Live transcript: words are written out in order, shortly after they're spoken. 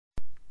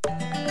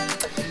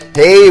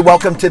Hey,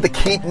 welcome to the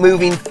Keep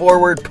Moving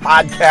Forward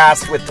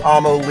podcast with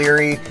Tom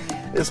O'Leary.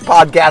 This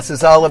podcast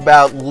is all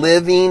about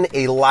living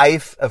a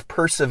life of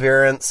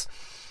perseverance,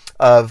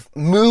 of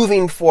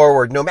moving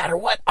forward, no matter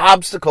what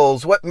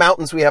obstacles, what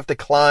mountains we have to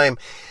climb,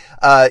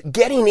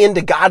 getting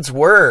into God's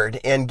Word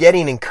and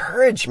getting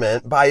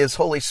encouragement by His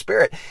Holy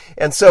Spirit.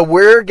 And so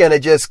we're going to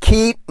just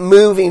keep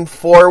moving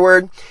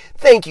forward.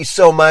 Thank you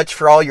so much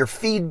for all your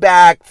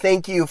feedback.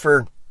 Thank you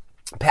for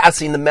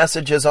passing the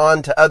messages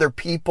on to other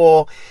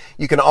people.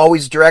 You can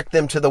always direct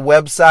them to the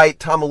website,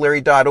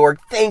 tomoleary.org.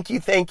 Thank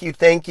you.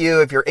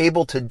 If you're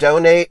able to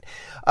donate,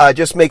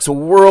 just makes a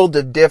world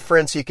of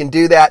difference. You can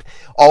do that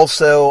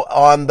also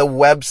on the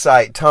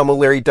website,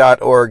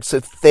 tomoleary.org. So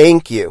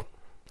thank you.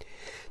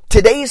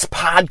 Today's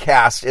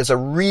podcast is a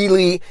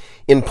really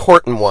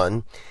important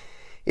one.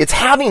 It's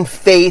having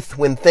faith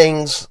when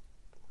things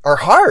are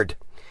hard.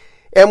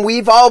 And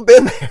we've all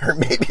been there.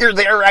 Maybe you're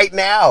there right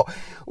now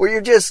where you're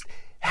just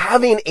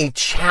having a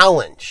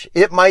challenge.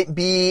 It might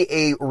be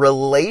a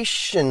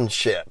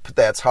relationship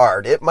that's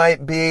hard. It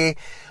might be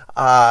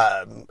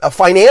a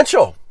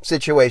financial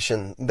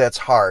situation that's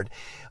hard.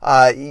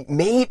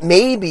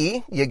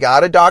 Maybe you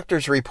got a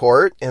doctor's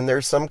report and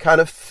there's some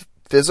kind of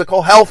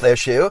physical health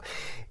issue.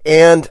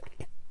 And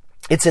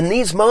it's in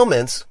these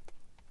moments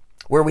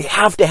where we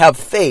have to have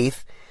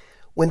faith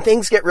when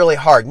things get really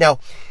hard. Now,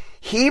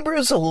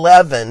 Hebrews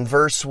 11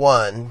 verse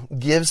 1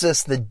 gives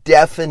us the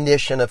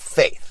definition of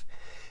faith.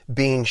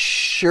 Being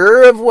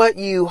sure of what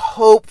you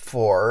hope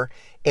for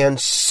and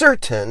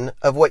certain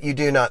of what you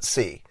do not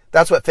see.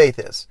 That's what faith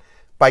is.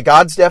 By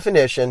God's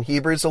definition,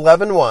 Hebrews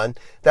 11:1,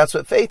 that's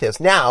what faith is.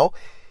 Now,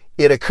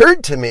 it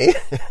occurred to me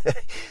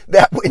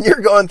that when you're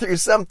going through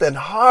something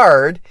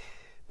hard,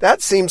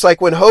 that seems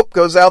like when hope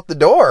goes out the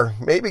door,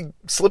 maybe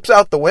slips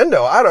out the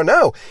window. I don't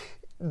know.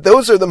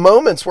 Those are the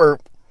moments where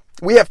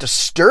we have to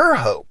stir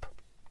hope,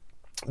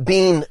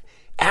 being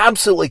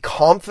absolutely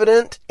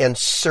confident and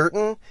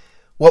certain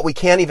what we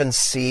can't even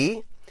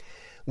see.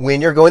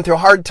 When you're going through a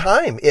hard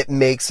time, it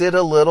makes it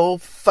a little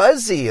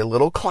fuzzy, a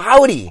little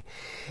cloudy.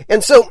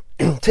 And so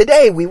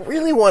today we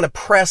really want to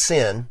press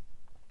in,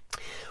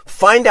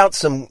 find out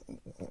some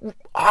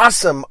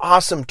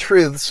awesome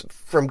truths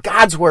from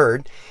God's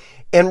Word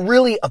and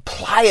really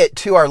apply it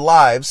to our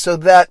lives so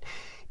that,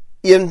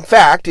 in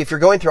fact, if you're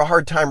going through a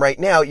hard time right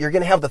now, you're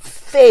going to have the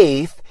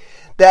faith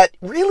that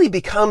really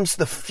becomes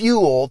the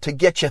fuel to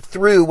get you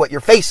through what you're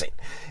facing.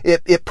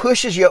 It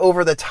pushes you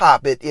over the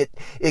top. It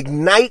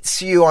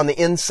ignites you on the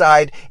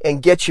inside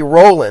and gets you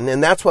rolling,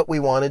 and that's what we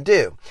want to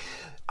do.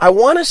 I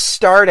want to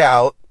start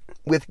out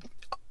with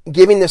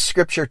giving this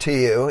scripture to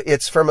you.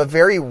 It's from a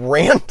very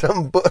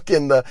random book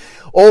in the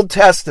Old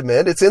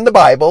Testament. It's in the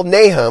Bible,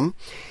 Nahum,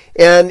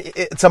 and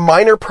it's a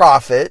minor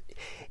prophet.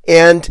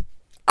 And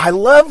I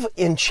love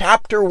in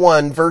chapter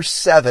 1, verse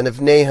 7 of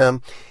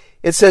Nahum,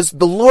 it says,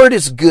 "The Lord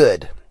is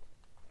good,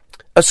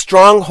 a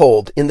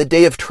stronghold in the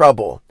day of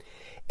trouble,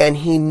 and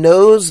He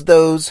knows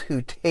those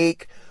who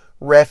take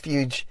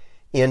refuge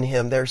in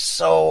Him." There's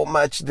so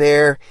much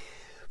there.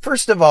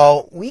 First of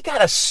all, we got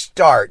to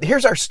start.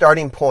 Here's our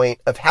starting point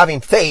of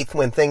having faith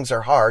when things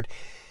are hard,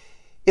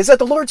 is that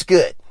the Lord's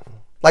good.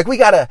 Like, we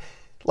got to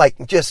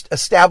just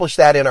establish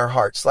that in our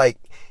hearts. Like,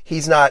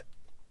 He's not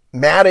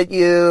mad at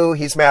you.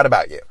 He's mad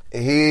about you.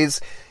 He's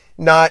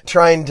not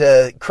trying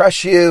to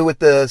crush you with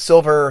the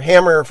silver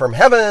hammer from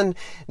heaven.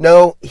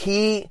 No,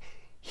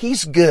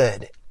 He's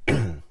good.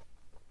 And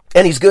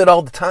He's good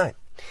all the time.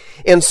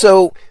 And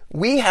so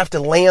we have to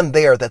land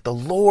there that the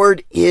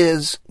Lord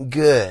is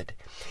good.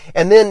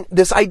 And then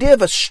this idea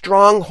of a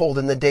stronghold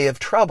in the day of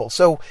trouble.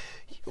 So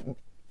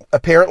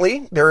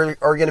apparently there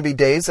are going to be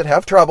days that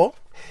have trouble.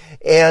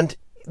 And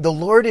the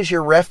Lord is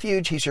your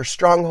refuge. He's your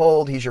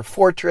stronghold. He's your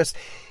fortress.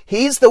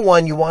 He's the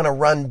one you want to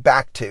run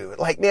back to.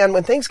 Like, man,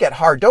 when things get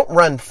hard, don't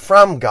run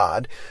from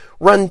God.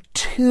 Run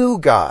to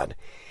God.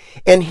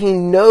 And He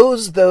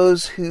knows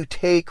those who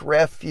take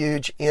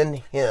refuge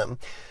in Him,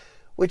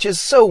 which is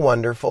so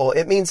wonderful.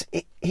 It means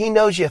He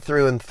knows you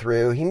through and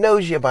through. He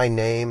knows you by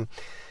name.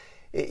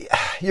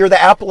 You're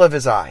the apple of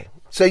His eye.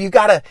 So you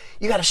gotta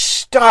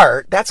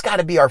start. That's got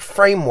to be our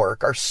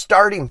framework, our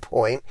starting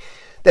point,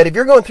 that if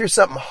you're going through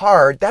something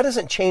hard, that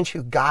doesn't change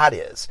who God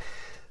is.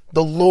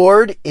 The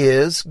Lord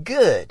is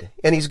good,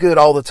 and He's good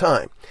all the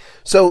time.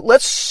 So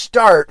let's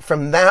start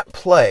from that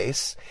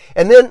place,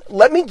 and then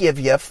let me give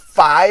you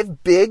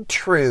 5 big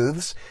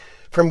truths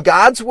from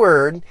God's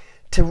Word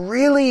to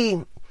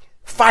really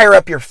fire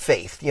up your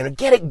faith,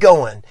 get it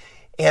going,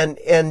 and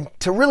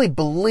to really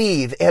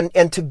believe,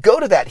 and to go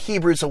to that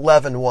Hebrews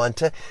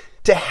 11:1,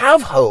 to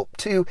have hope,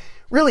 to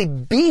really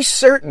be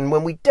certain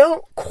when we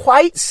don't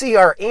quite see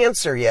our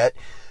answer yet,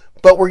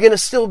 but we're going to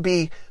still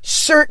be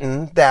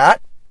certain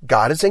that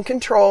God is in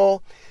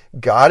control,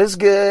 God is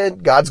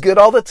good, God's good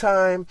all the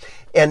time,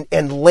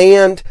 and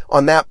land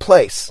on that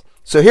place.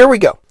 So here we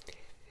go.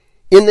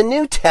 In the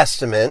New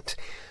Testament,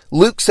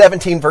 Luke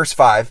 17 verse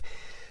 5,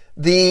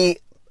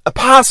 the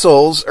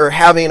apostles are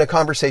having a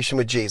conversation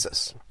with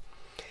Jesus.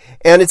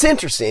 And it's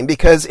interesting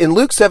because in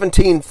Luke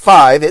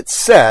 17:5, it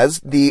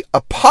says, the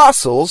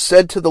apostles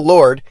said to the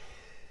Lord,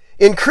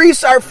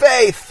 increase our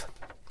faith.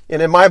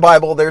 And in my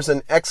Bible, there's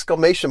an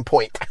exclamation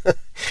point.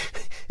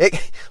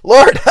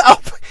 Lord,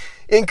 help!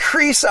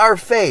 Increase our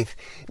faith.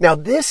 Now,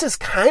 this is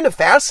kind of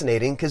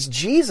fascinating because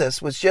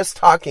Jesus was just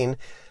talking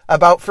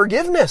about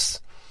forgiveness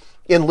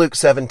in Luke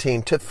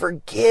 17, to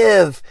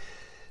forgive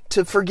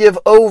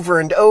over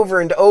and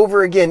over and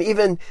over again,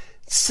 even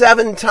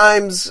 7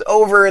 times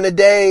over in a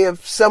day.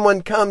 If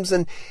someone comes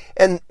and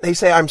they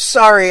say, I'm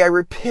sorry, I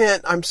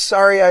repent, I'm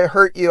sorry I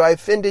hurt you, I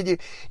offended you,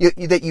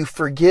 that you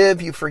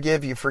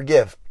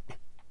forgive.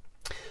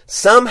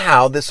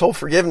 Somehow this whole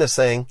forgiveness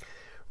thing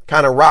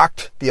kind of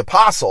rocked the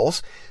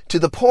apostles to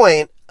the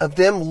point of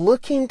them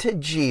looking to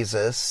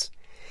Jesus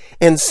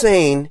and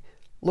saying,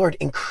 Lord,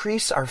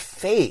 increase our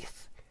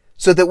faith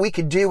so that we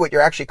could do what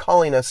you're actually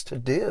calling us to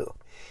do.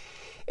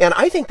 And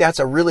I think that's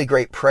a really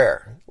great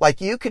prayer.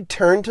 Like, you could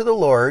turn to the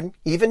Lord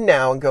even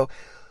now and go,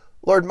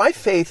 Lord, my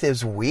faith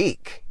is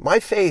weak. My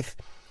faith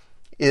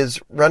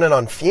is running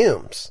on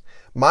fumes.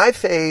 My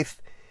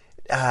faith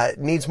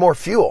needs more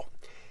fuel.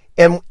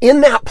 And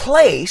in that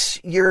place,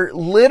 you're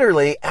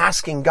literally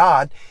asking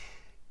God,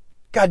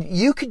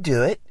 you could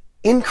do it.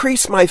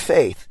 Increase my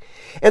faith.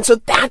 And so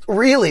that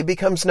really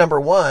becomes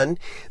number one,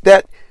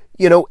 that,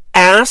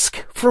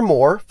 ask for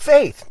more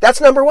faith.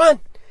 That's number one.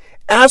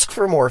 Ask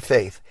for more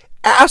faith.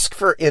 Ask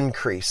for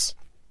increase.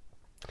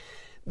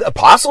 The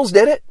apostles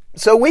did it,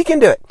 so we can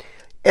do it.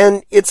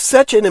 And it's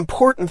such an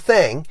important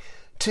thing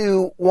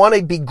to want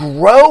to be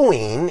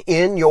growing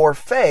in your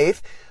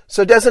faith.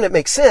 So doesn't it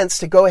make sense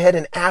to go ahead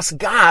and ask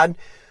God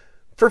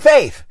for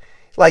faith?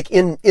 Like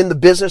in the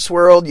business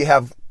world, you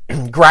have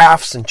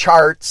graphs and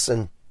charts,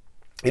 and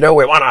we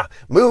want to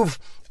move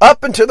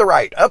up and to the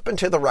right,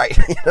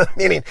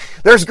 meaning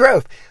there's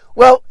growth.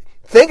 Well,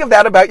 think of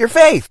that about your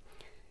faith.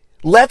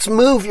 Let's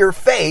move your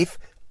faith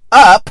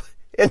up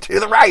and to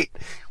the right,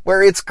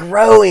 where it's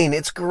growing.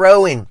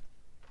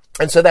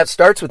 And so that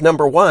starts with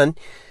number one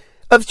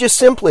of just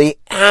simply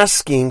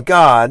asking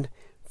God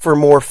for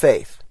more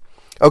faith.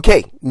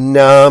 Okay,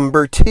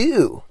 number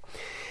two.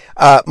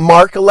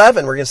 Mark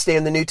 11, we're going to stay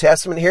in the New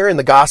Testament here in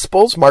the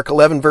Gospels, Mark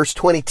 11, verse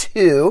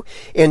 22.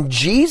 And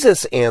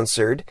Jesus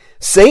answered,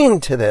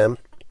 saying to them,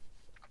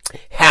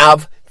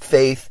 have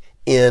faith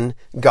in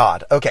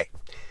God. Okay,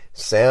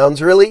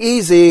 sounds really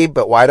easy,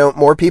 but why don't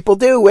more people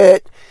do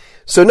it?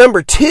 So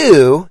number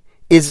two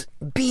is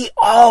be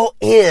all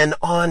in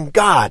on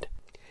God.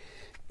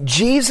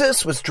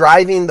 Jesus was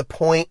driving the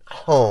point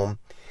home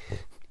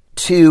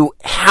to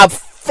have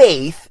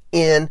faith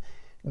in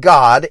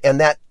God,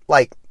 and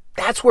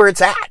that's where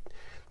it's at.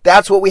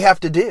 That's what we have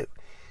to do.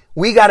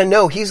 We got to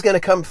know He's going to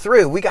come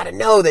through. We got to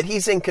know that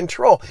He's in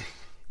control.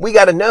 We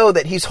got to know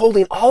that He's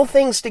holding all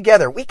things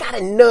together. We got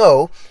to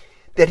know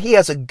that He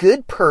has a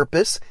good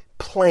purpose,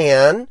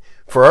 plan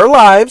for our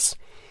lives.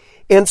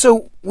 And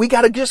so we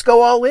got to just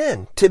go all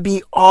in, to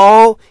be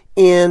all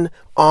in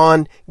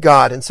on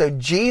God. And so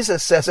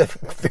Jesus says it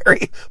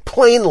very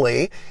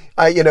plainly,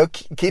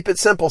 keep it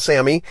simple,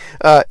 Sammy,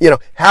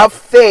 have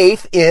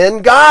faith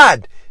in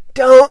God.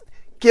 Don't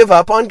give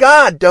up on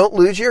God. Don't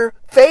lose your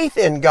faith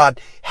in God.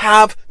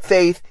 Have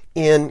faith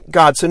in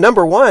God. So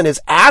number one is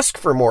ask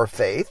for more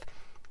faith.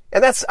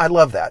 And I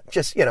love that.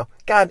 Just,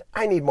 God,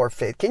 I need more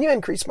faith. Can you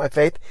increase my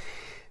faith?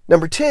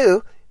 Number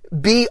two,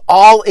 be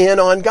all in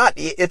on God.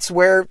 It's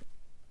where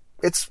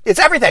it's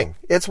everything.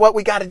 It's what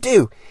we got to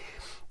do.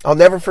 I'll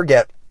never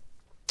forget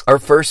our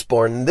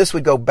firstborn. This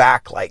would go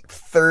back like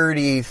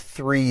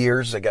 33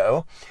 years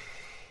ago.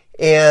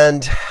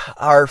 And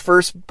our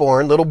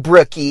firstborn, little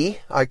Brookie,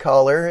 I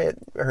call her.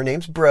 Her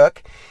name's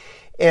Brooke.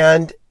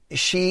 And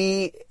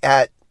she,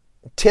 at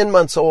 10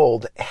 months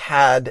old,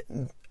 had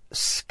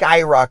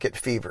skyrocket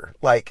fever.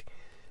 Like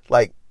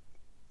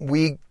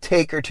we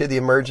take her to the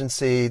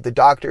emergency. The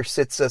doctor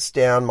sits us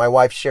down, my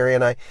wife Sherry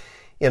and I,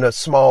 in a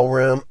small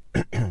room,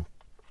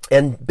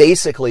 and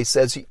basically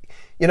says,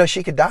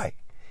 she could die.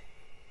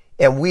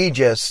 And we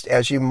just,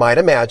 as you might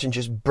imagine,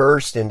 just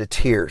burst into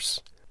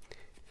tears.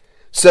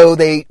 So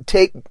they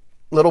take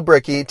little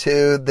Brookie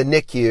to the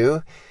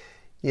NICU,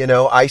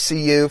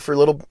 ICU for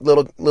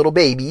little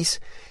babies,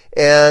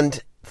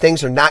 and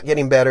things are not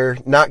getting better.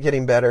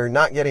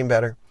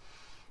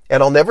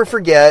 And I'll never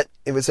forget,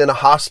 it was in a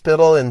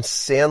hospital in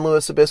San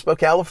Luis Obispo,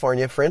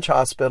 California, French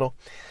hospital.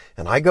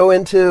 And I go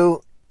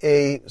into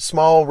a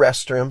small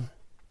restroom,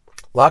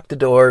 lock the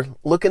door,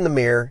 look in the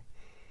mirror,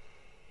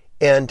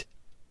 and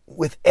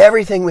with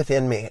everything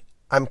within me,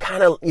 I'm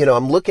kind of,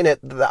 I'm looking at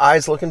the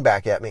eyes looking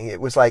back at me.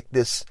 It was like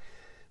this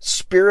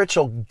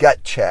spiritual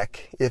gut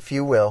check, if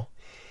you will.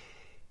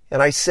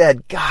 And I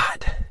said,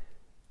 God,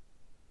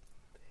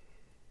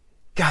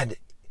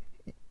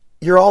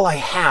 you're all I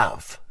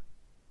have.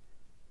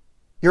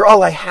 You're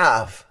all I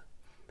have.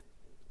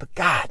 But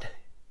God,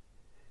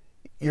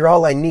 you're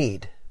all I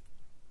need.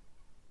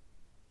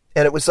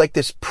 And it was like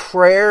this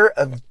prayer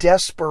of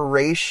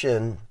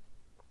desperation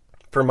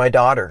for my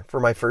daughter, for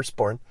my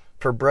firstborn,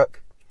 for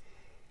Brooke.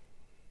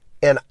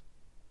 And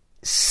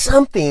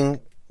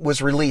something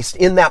was released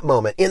in that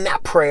moment, in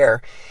that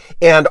prayer.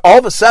 And all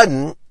of a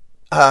sudden,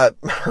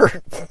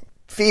 her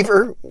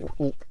fever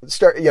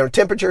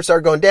temperature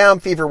started going down,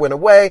 fever went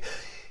away,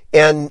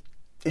 and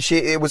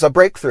it was a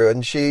breakthrough,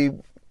 and she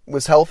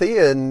was healthy,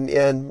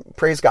 and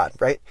praise God,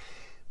 right?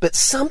 But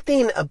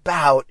something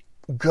about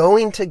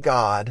going to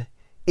God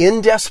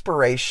in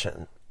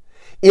desperation,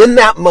 in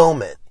that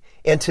moment,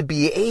 and to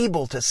be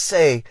able to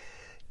say,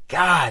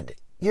 God,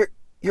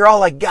 you're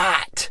all I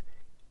got.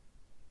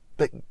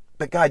 But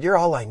God, you're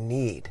all I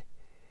need.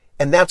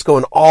 And that's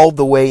going all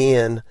the way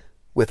in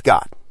with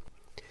God.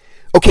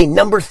 Okay,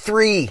 number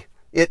 3.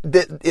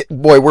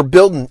 We're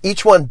building.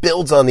 Each one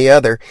builds on the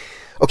other.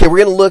 Okay,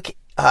 we're going to look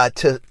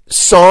to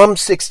Psalm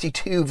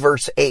 62,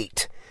 verse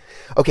 8.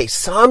 Okay,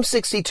 Psalm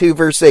 62,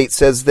 verse 8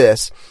 says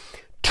this: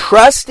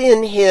 trust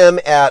in him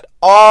at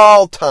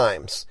all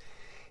times.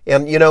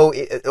 And,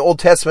 Old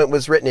Testament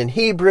was written in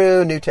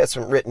Hebrew, New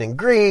Testament written in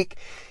Greek.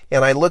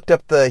 And I looked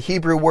up the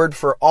Hebrew word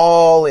for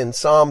all in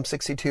Psalm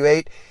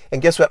 62:8.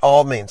 And guess what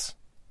all means?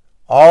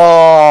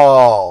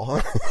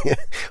 All.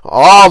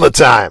 All the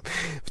time.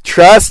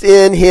 Trust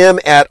in him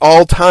at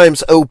all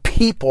times, O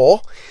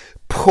people.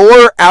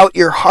 Pour out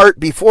your heart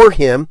before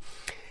him.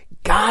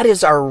 God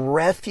is our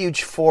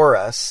refuge for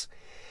us.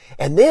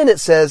 And then it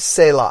says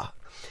Selah.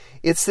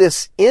 It's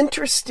this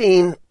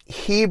interesting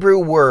Hebrew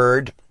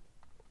word,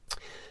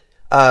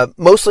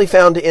 mostly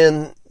found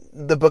in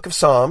the book of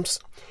Psalms.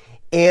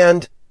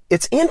 And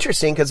it's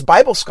interesting because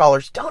Bible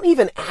scholars don't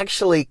even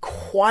actually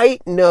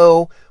quite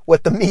know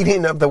what the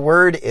meaning of the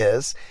word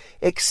is,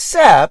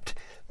 except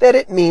that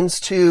it means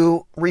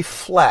to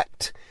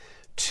reflect,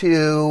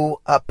 to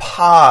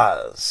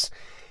pause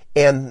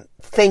and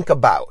think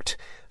about,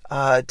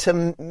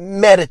 to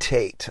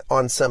meditate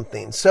on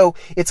something. So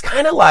it's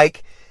kind of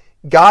like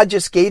God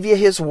just gave you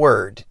his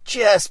word,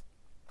 just,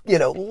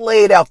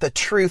 laid out the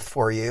truth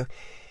for you,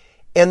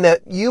 and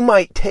that you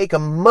might take a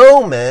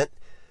moment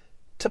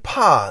to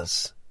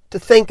pause, to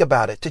think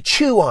about it, to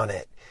chew on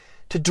it,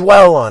 to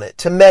dwell on it,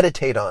 to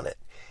meditate on it.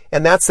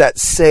 And that's that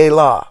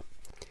Selah.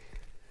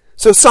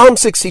 So Psalm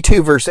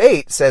 62 verse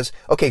 8 says,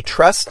 okay,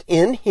 trust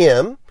in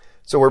him.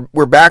 So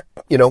we're back,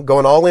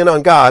 going all in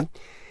on God.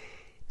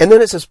 And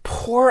then it says,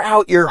 pour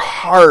out your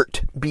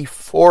heart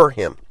before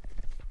him.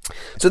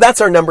 So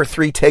that's our number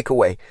 3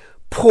 takeaway.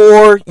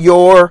 Pour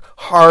your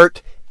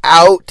heart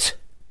out,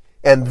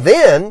 and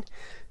then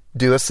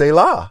do a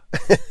Selah.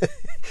 Doesn't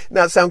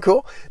that sound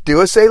cool? Do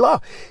a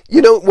Selah.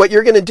 What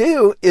you're going to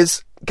do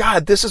is,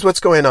 God, this is what's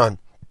going on.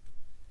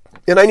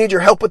 And I need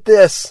your help with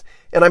this.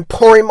 And I'm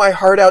pouring my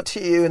heart out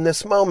to you in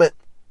this moment.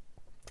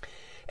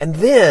 And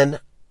then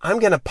I'm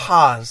going to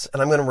pause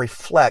and I'm going to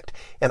reflect.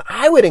 And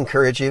I would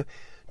encourage you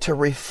to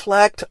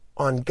reflect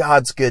on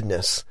God's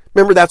goodness.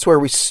 Remember, that's where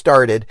we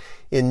started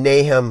in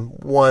Nahum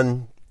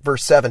 1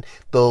 verse 7.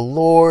 The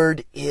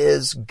Lord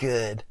is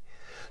good.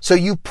 So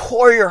you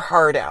pour your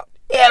heart out,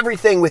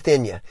 everything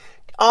within you,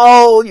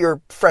 all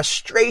your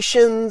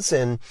frustrations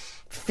and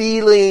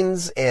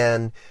feelings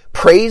and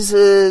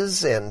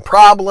praises and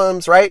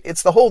problems, right?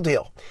 It's the whole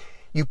deal.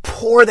 You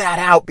pour that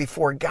out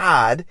before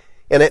God,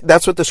 and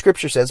that's what the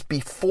scripture says,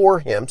 before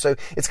him. So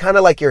it's kind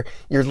of like you're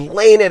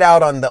laying it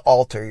out on the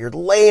altar. You're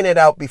laying it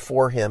out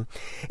before him.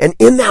 And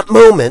in that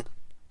moment,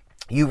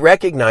 you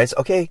recognize,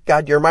 okay,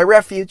 God, you're my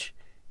refuge.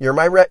 You're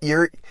my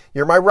you're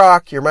my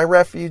rock. You're my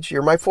refuge.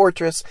 You're my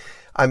fortress.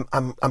 I'm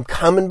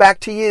coming back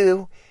to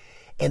you.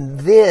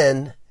 And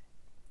then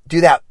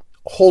do that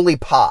holy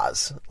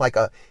pause, like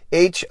a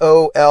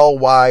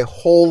HOLY,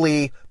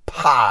 holy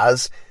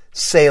pause,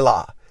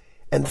 Selah.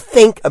 And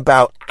think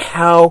about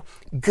how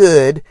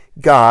good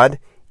God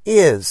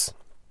is.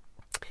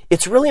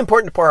 It's really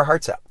important to pour our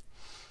hearts out.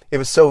 It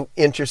was so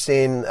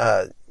interesting.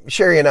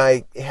 Sherry and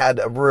I had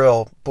a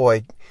real,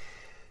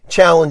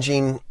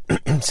 challenging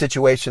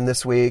situation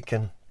this week,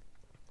 and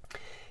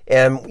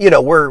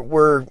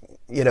we're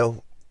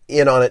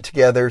in on it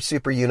together,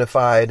 super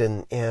unified,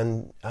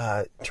 and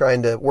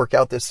trying to work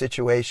out this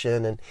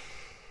situation.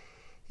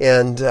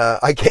 And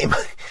I came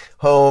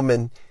home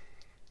and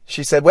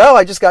she said, well,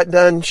 I just got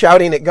done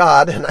shouting at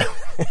God, and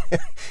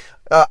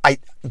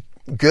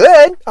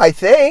good, I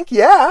think.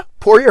 Yeah.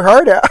 Pour your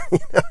heart out.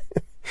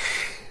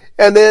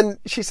 And then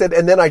she said,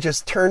 and then I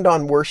just turned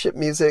on worship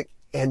music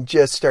and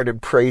just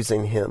started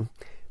praising him.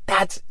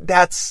 That's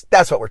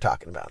what we're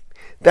talking about.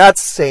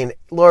 That's saying,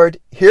 Lord,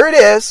 here it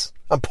is.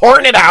 I'm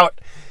pouring it out.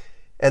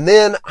 And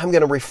then I'm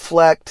going to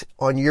reflect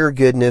on your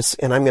goodness,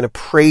 and I'm going to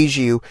praise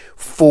you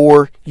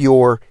for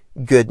your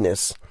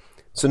goodness.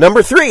 So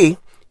number 3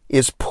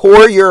 is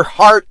pour your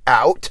heart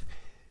out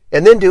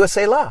and then do a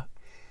Selah.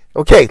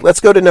 Okay, let's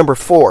go to number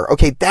 4.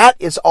 Okay, that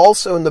is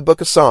also in the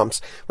book of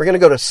Psalms. We're going to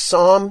go to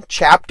Psalm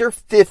chapter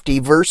 50,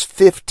 verse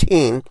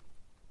 15,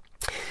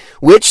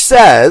 which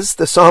says,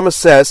 the psalmist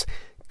says,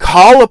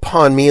 call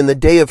upon me in the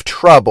day of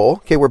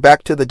trouble. Okay, we're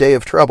back to the day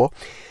of trouble.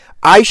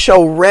 I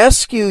shall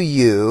rescue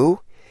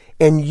you,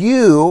 and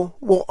you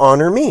will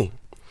honor me.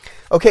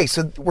 Okay,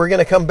 so we're going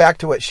to come back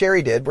to what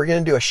Sherry did. We're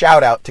going to do a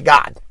shout out to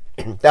God.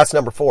 That's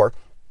number 4.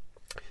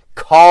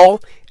 Call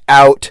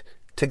out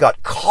to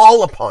God.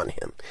 Call upon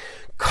him.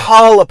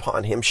 Call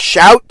upon him.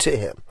 Shout to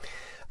him.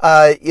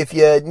 If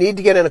you need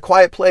to get in a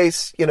quiet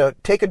place,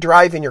 take a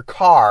drive in your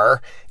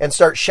car and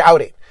start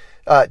shouting.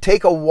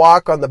 Take a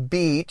walk on the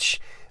beach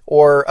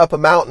or up a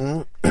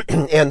mountain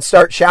and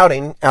start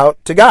shouting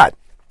out to God.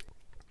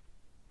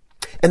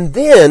 And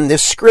then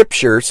this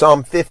scripture,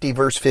 Psalm 50,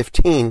 verse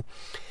 15,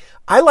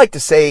 I like to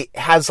say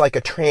has like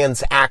a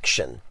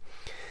transaction.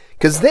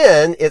 Because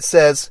then it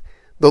says,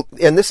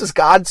 and this is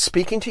God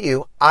speaking to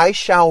you, I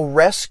shall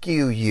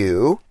rescue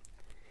you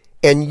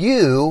and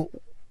you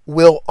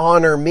will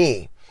honor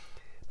me.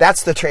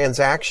 That's the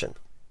transaction.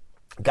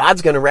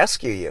 God's going to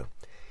rescue you.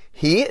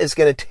 He is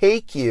going to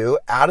take you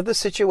out of the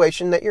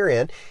situation that you're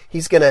in.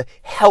 He's going to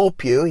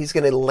help you. He's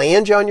going to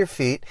land you on your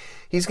feet.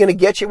 He's going to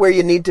get you where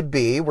you need to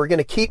be. We're going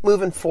to keep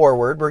moving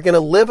forward. We're going to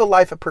live a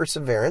life of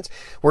perseverance.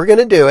 We're going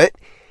to do it.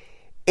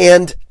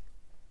 And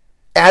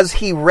as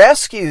he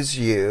rescues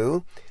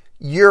you,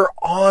 you're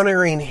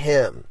honoring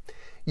him.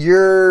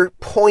 You're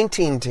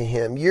pointing to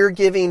him. You're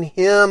giving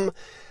him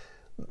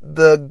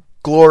the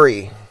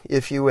glory,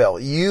 if you will.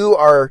 You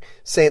are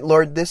saying,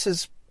 Lord,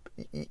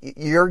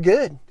 you're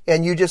good.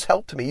 And you just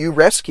helped me. You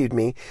rescued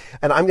me.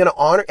 And I'm going to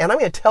honor, and I'm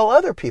going to tell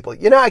other people,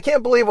 I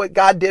can't believe what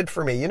God did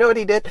for me. You know what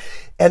he did?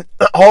 And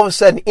all of a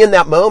sudden, in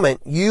that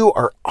moment, you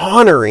are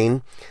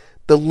honoring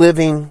the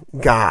living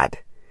God.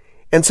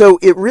 And so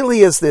it really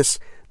is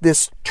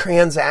this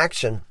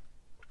transaction.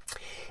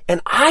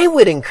 And I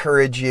would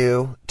encourage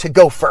you to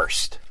go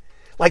first.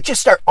 Like,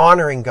 just start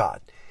honoring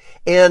God.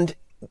 And,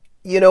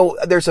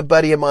 there's a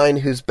buddy of mine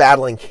who's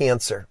battling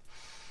cancer.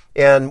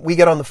 And we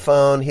get on the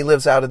phone. He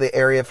lives out of the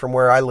area from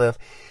where I live.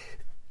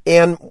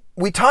 And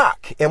we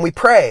talk and we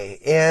pray.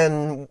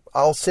 And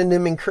I'll send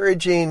him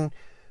encouraging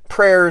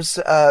prayers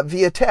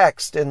via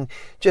text. And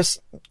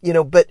just,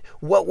 but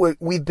what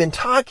we've been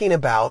talking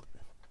about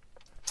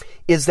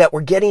is that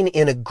we're getting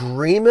in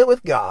agreement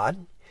with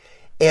God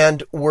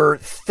and we're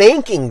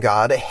thanking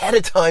God ahead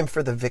of time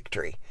for the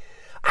victory.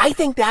 I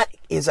think that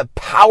is a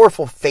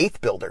powerful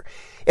faith builder.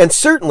 And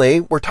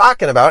certainly we're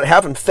talking about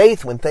having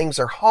faith when things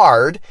are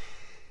hard.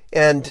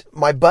 And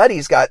my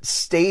buddy's got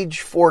stage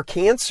 4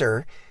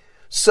 cancer.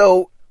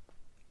 So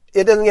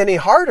it doesn't get any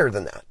harder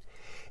than that.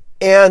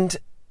 And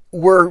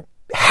we're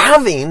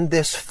having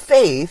this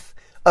faith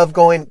of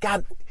going,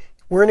 God,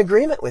 we're in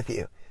agreement with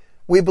you.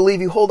 We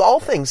believe you hold all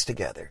things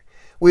together.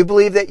 We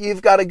believe that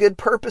you've got a good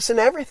purpose in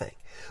everything.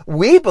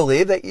 We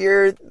believe that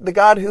you're the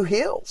God who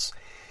heals.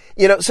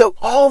 So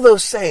all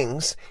those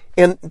things,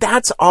 and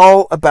that's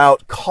all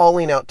about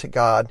calling out to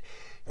God.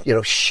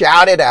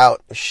 Shout it out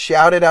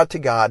to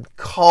God,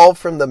 call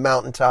from the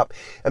mountaintop.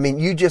 I mean,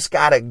 you just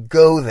got to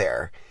go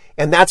there,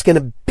 and that's going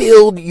to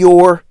build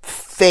your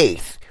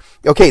faith.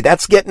 Okay,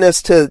 that's getting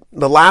us to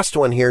the last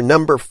one here,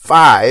 number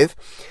 5.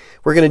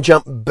 We're going to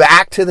jump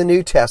back to the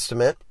New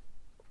Testament,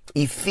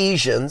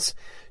 Ephesians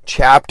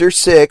chapter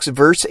 6,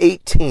 verse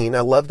 18.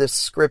 I love this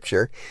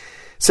scripture.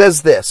 It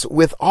says this,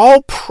 with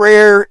all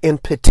prayer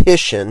and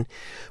petition,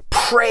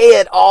 pray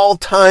at all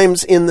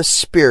times in the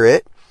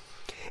Spirit,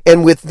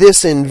 and with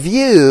this in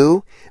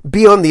view,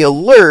 be on the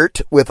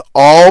alert with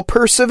all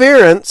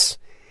perseverance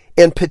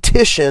and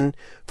petition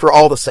for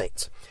all the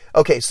saints.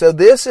 Okay, so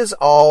this is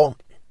all,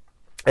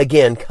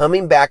 again,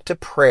 coming back to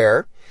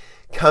prayer,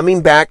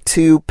 coming back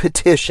to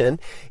petition,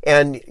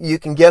 and you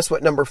can guess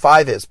what number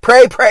 5 is.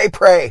 Pray, pray,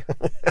 pray.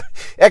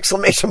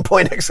 Exclamation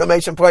point,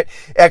 exclamation point,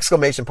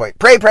 exclamation point.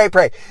 Pray, pray,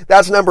 pray.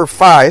 That's number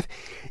 5.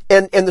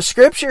 And the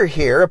scripture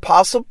here,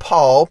 Apostle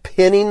Paul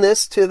pinning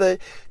this to the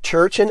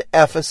church in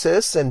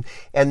Ephesus, and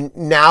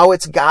now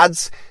it's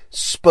God's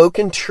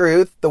spoken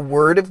truth, the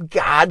word of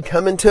God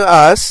coming to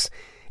us.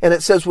 And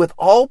it says, with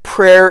all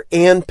prayer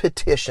and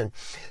petition.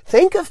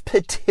 Think of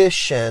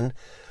petition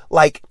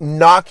like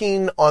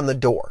knocking on the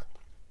door.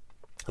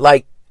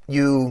 Like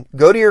you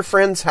go to your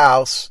friend's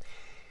house,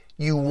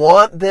 you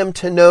want them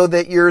to know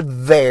that you're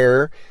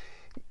there.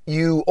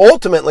 You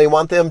ultimately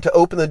want them to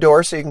open the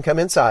door so you can come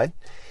inside.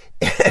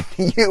 And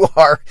you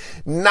are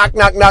knock.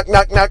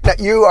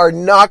 You are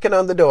knocking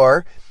on the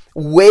door,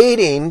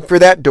 waiting for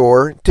that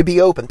door to be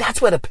opened.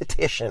 That's what a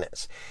petition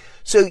is.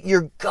 So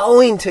you're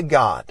going to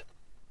God.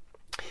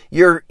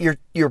 You're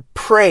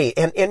praying.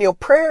 And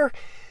prayer,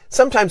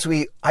 sometimes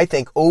I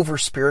think, over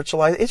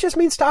spiritualize. It just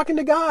means talking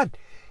to God.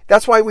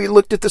 That's why we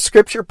looked at the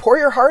scripture, pour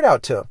your heart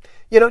out to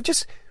him.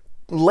 Just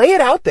lay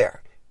it out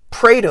there.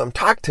 Pray to him,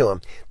 talk to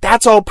him.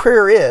 That's all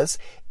prayer is.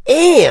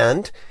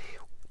 And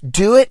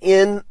do it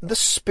in the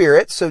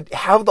Spirit. So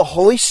have the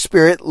Holy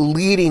Spirit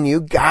leading you,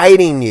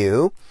 guiding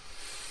you.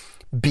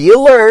 Be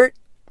alert.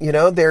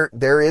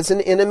 There is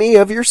an enemy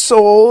of your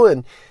soul,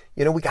 and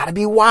we got to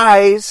be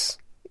wise.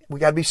 We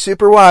got to be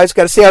super wise.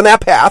 Got to stay on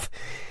that path.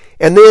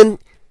 And then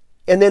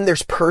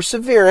there's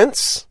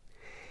perseverance,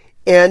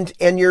 and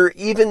you're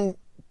even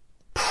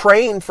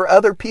praying for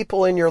other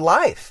people in your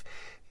life,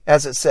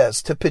 as it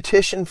says, to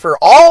petition for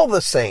all the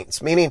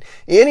saints, meaning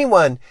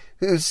anyone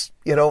who's,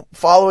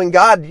 following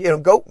God,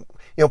 go,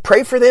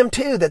 pray for them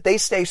too, that they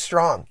stay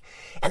strong.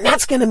 And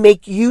that's going to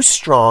make you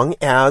strong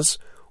as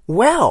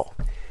well.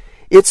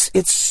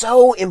 It's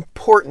so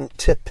important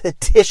to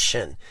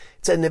petition.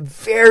 It's a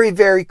very,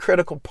 very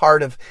critical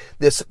part of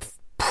this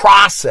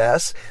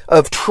process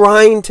of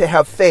trying to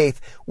have faith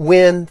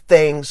when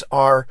things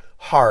are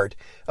hard.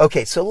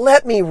 Okay, so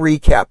let me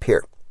recap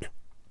here.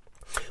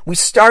 We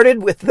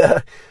started with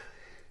the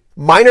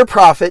minor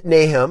prophet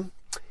Nahum,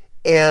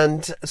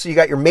 and so you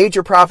got your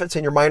major prophets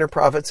and your minor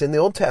prophets in the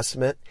Old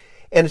Testament,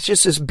 and it's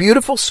just this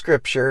beautiful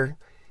scripture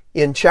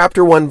in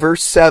chapter 1,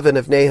 verse 7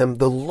 of Nahum.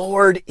 The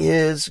Lord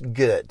is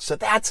good. So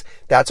that's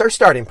our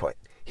starting point.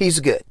 He's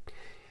good.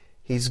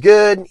 He's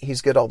good.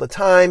 He's good all the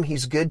time.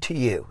 He's good to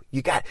you.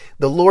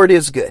 The Lord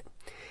is good.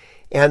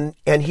 And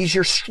he's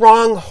your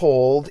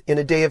stronghold in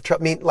a day of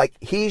trouble. I mean, like,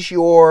 he's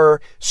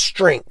your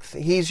strength.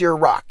 He's your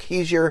rock.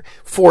 He's your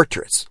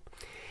fortress.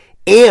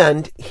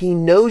 And he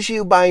knows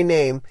you by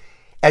name.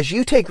 As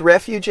you take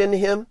refuge in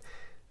him,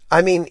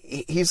 I mean,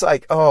 he's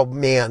like, oh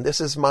man,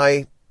 this is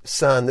my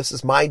son. This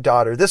is my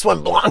daughter. This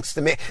one belongs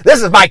to me.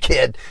 This is my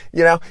kid.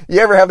 You know, you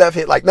ever have that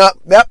feel like, no,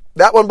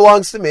 that one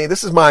belongs to me.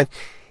 This is mine.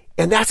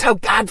 And that's how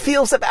God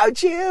feels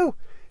about you,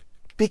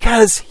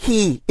 because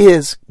he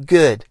is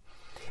good.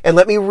 And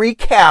let me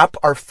recap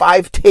our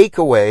 5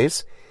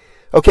 takeaways.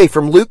 Okay,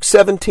 from Luke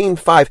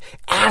 17:5,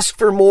 ask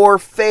for more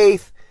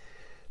faith.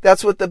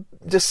 That's what the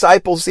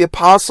disciples, the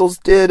apostles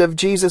did of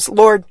Jesus.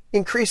 Lord,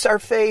 increase our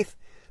faith.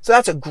 So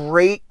that's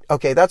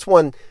that's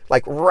one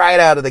like right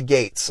out of the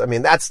gates. I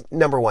mean, that's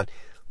number one.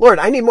 Lord,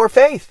 I need more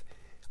faith.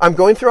 I'm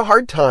going through a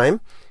hard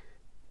time.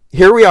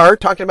 Here we are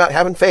talking about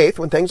having faith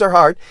when things are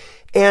hard.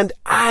 And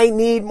I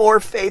need more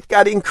faith.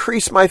 God,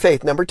 increase my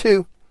faith. Number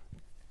 2,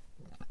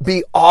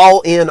 be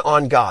all in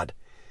on God.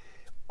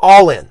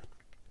 All in.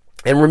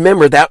 And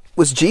remember, that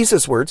was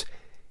Jesus' words.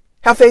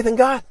 Have faith in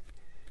God.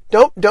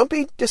 Don't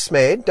be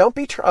dismayed. Don't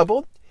be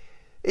troubled.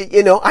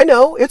 You know, I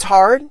know it's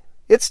hard.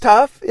 It's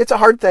tough. It's a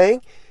hard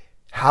thing.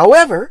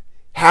 However,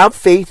 have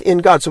faith in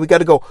God. So we got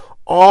to go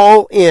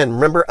all in.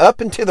 Remember, up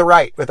and to the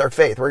right with our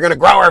faith. We're going to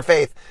grow our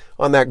faith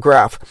on that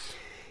graph.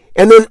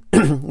 And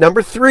then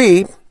number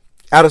 3,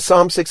 out of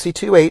Psalm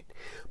 62:8,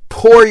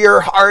 pour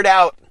your heart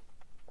out.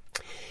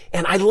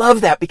 And I love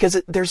that because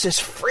there's this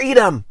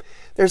freedom.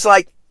 There's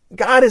like,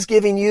 God is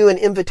giving you an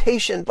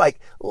invitation, like,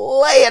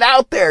 lay it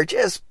out there.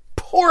 Just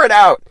pour it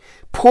out.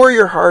 Pour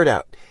your heart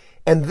out.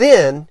 And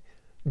then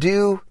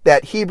do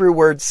that Hebrew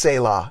word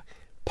Selah.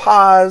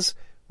 Pause,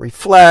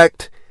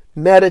 reflect,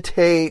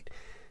 meditate,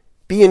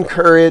 be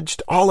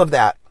encouraged, all of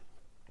that.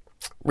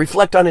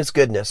 Reflect on his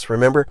goodness,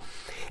 remember?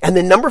 And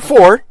then number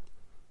 4,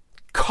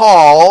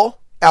 call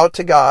out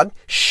to God.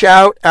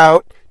 Shout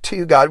out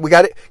to God. We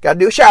got to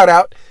do a shout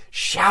out.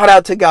 Shout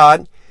out to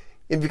God.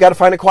 If you got to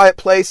find a quiet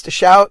place to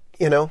shout,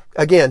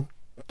 again,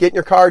 get in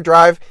your car,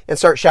 drive, and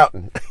start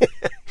shouting.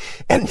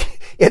 and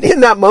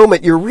in that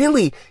moment, you're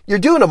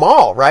doing them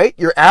all, right?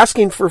 You're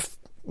asking for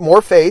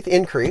more faith,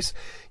 increase.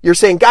 You're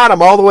saying, God,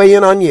 I'm all the way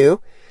in on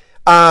you.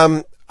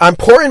 I'm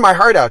pouring my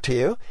heart out to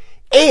you,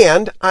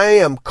 and I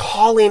am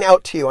calling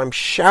out to you. I'm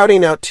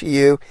shouting out to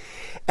you.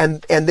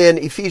 And then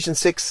Ephesians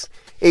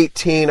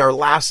 6:18, our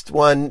last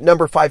one,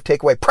 number 5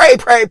 takeaway.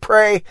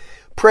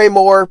 Pray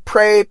more.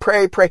 Pray.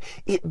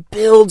 It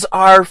builds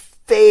our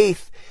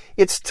faith.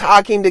 It's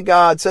talking to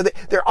God. So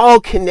they're all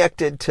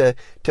connected to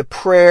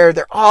prayer.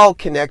 They're all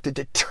connected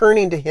to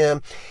turning to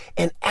him.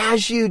 And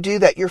as you do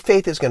that, your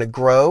faith is going to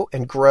grow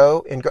and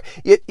grow and grow.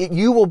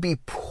 You will be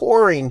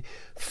pouring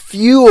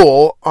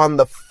fuel on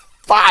the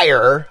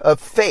fire of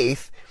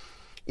faith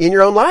in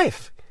your own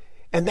life.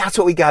 And that's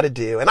what we got to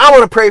do. And I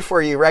want to pray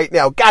for you right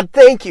now. God,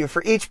 thank you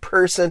for each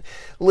person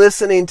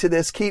listening to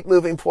this Keep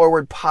Moving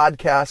Forward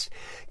podcast.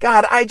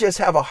 God, I just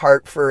have a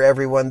heart for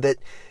everyone that,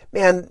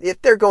 man,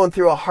 if they're going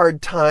through a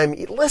hard time,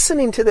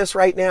 listening to this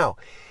right now,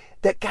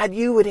 that God,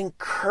 you would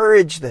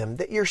encourage them,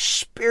 that your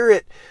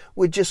spirit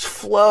would just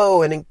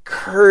flow and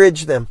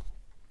encourage them,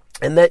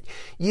 and that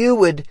you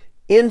would,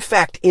 in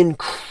fact,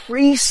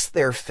 increase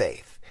their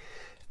faith,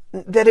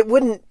 that it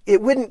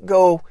wouldn't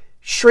go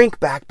shrink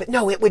back, but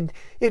no, it'd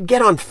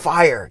get on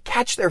fire,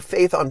 catch their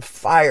faith on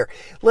fire,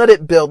 let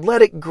it build,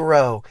 let it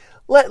grow.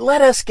 Let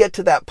us get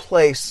to that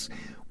place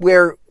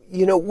where,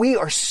 we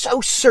are so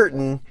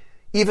certain,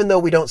 even though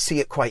we don't see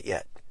it quite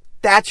yet.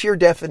 That's your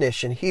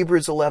definition,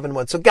 Hebrews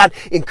 11:1. So God,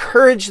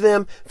 encourage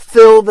them,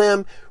 fill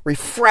them,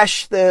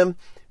 refresh them,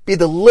 be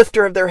the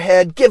lifter of their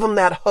head, give them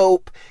that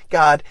hope.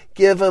 God,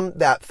 give them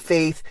that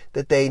faith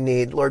that they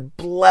need. Lord,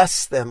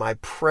 bless them, I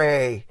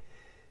pray.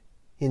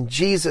 In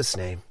Jesus'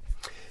 name.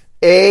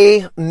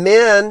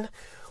 Amen.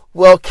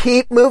 Well,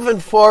 keep moving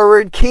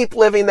forward. Keep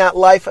living that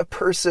life of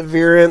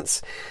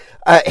perseverance.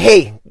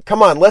 Hey,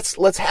 come on.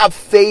 Let's have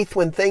faith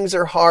when things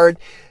are hard,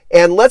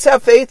 and let's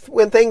have faith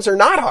when things are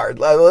not hard.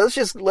 Let's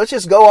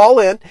just go all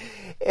in.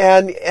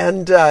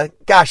 And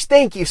gosh,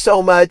 thank you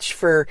so much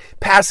for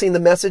passing the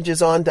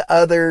messages on to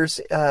others,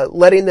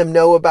 letting them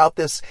know about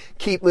this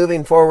Keep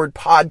Moving Forward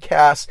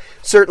podcast.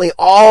 Certainly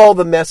all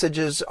the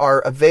messages are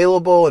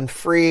available and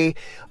free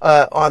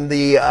on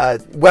the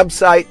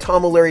website,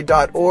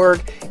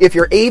 tomoleary.org. If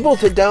you're able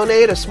to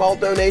donate, a small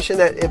donation,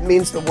 that it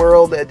means the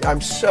world.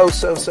 I'm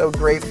so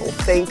grateful.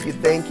 Thank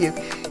you.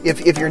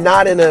 If you're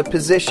not in a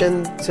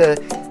position to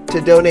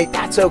donate,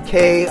 that's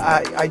okay.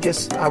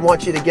 I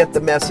want you to get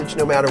the message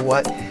no matter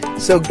what.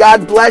 So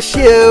God bless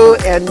you,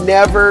 and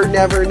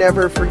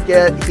never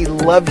forget, He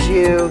loves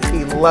you.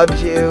 He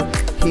loves you.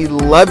 He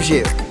loves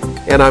you.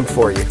 And I'm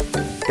for you.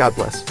 God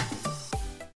bless.